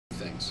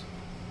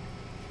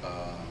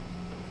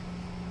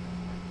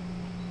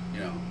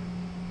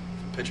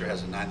pitcher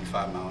has a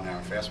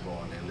 95-mile-an-hour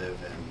fastball and they live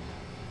in,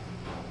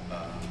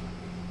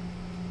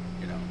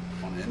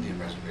 on an Indian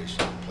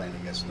reservation playing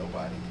against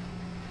nobody,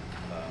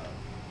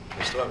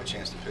 they still have a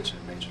chance to pitch in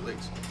the major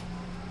leagues.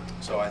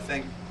 So I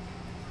think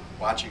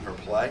watching her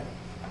play,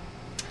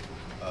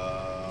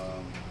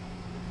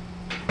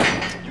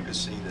 you can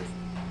see that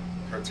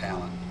her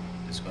talent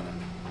is going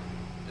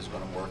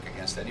to work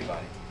against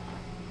anybody.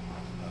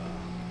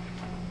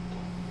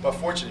 But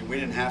fortunately, we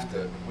didn't have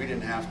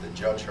to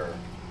judge her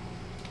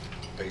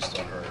based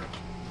on her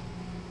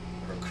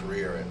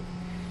career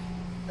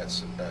at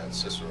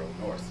Cicero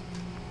North.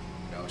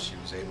 She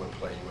was able to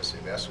play USA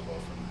basketball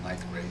from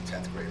 9th grade,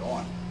 10th grade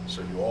on,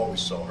 so you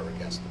always saw her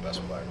against the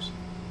best players.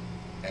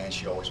 And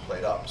she always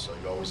played up, so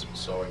you always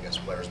saw her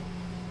against players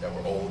that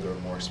were older,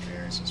 more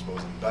experienced, and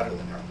supposedly better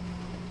than her.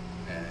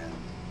 And,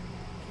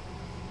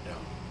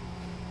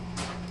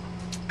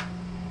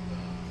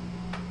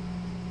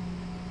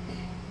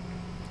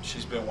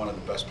 she's been one of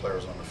the best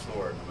players on the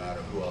floor, no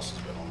matter who else has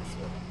been on the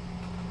floor.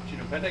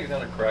 Geno, can I take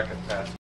another crack at pass?